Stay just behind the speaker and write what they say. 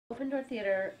Open Door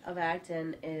Theater of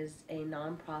Acton is a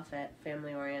non-profit,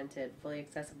 family-oriented, fully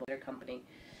accessible theater company.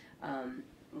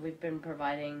 We've been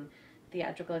providing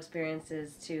theatrical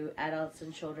experiences to adults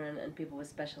and children and people with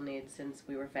special needs since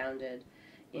we were founded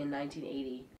in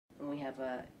 1980. And we have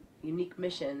a unique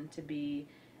mission to be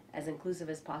as inclusive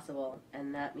as possible,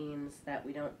 and that means that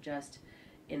we don't just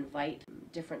invite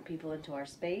different people into our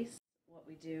space. What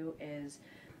we do is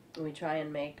we try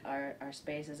and make our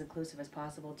space as inclusive as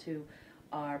possible to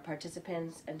our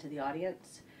participants and to the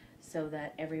audience, so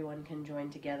that everyone can join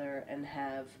together and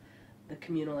have the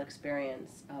communal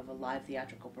experience of a live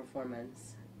theatrical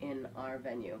performance in our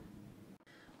venue.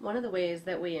 One of the ways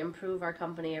that we improve our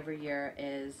company every year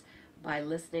is by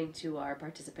listening to our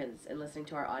participants and listening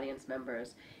to our audience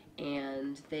members,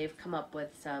 and they've come up with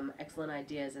some excellent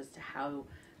ideas as to how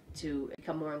to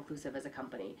become more inclusive as a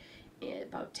company.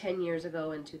 About 10 years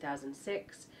ago, in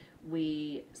 2006,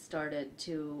 we started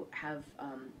to have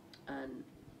an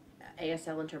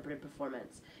ASL interpreted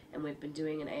performance, and we've been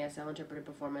doing an ASL interpreted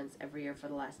performance every year for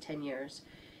the last 10 years.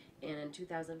 And in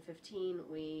 2015,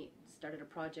 we started a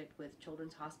project with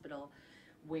Children's Hospital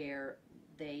where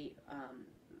they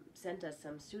sent us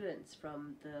some students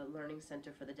from the Learning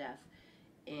Center for the Deaf,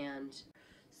 and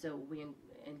so we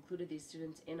included these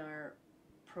students in our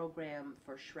program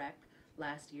for Shrek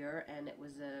last year, and it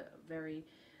was a very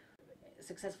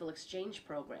successful exchange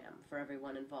program for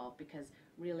everyone involved, because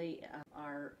really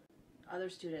our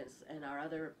other students and our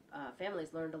other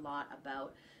families learned a lot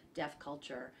about deaf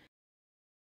culture.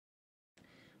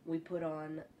 We put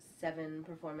on 7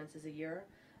 performances a year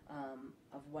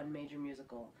of one major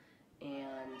musical,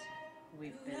 and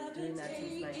we've been doing that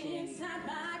since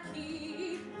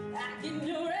 1980. I can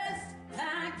no rest,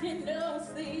 I can no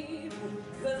sleep,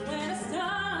 'cause when I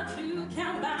start to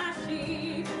count my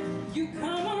sheep, you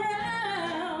come around.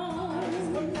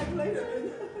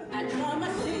 I draw my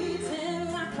sheets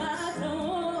and lock my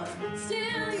doors,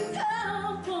 still you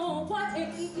come for what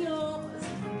ain't yours.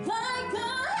 Like a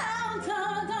hound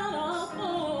dog on all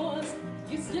fours,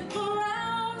 you slip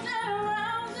around and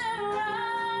around and around.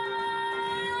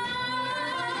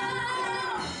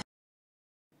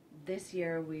 This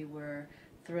year we were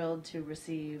thrilled to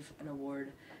receive an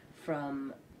award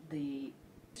from the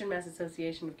Eastern Mass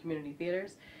Association of Community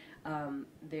Theaters.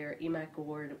 Their EMAC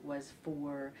award was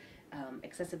for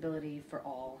accessibility for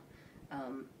all.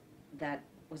 That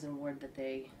was an award that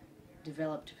they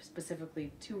developed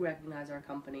specifically to recognize our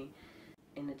company.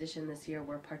 In addition, this year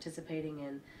we're participating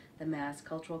in the Mass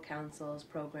Cultural Council's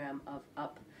program of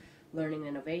Up Learning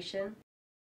Innovation.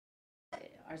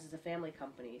 Ours is a family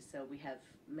company, so we have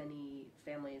many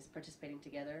families participating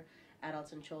together,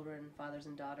 adults and children, fathers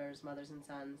and daughters, mothers and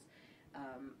sons,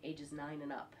 ages 9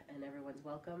 and up, and everyone's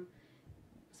welcome.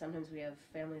 Sometimes we have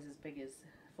families as big as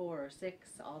 4 or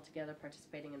 6 all together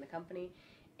participating in the company,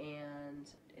 and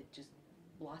it just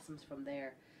blossoms from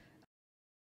there.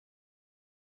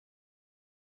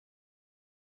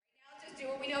 Right now, just do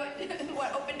what we know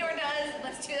what Open Door does, and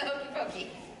let's do the hokey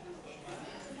pokey.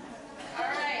 All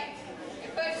right, you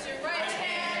put your right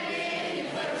hand in, you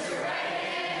put your right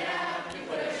hand out, you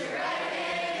put your right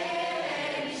hand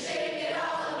in, and you shake it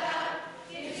all about.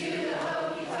 You do the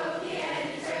hokey pokey and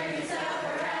you turn yourself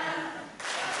around.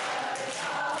 That's what it's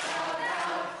all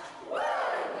about. Woo!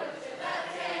 Put your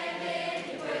left hand in,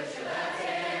 you put your left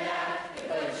hand out, you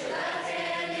put your left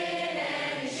hand in,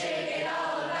 and you shake it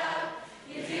all about.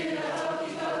 You do the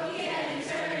hokey pokey and you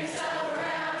turn yourself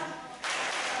around.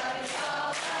 That's what it's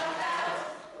all about.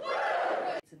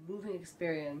 Woo! It's a moving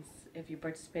experience if you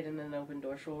participate in an open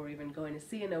door show or even going to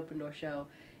see an open door show.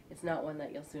 It's not one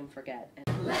that you'll soon forget.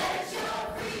 Let your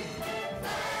freak flag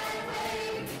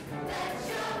wave, let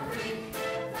your freak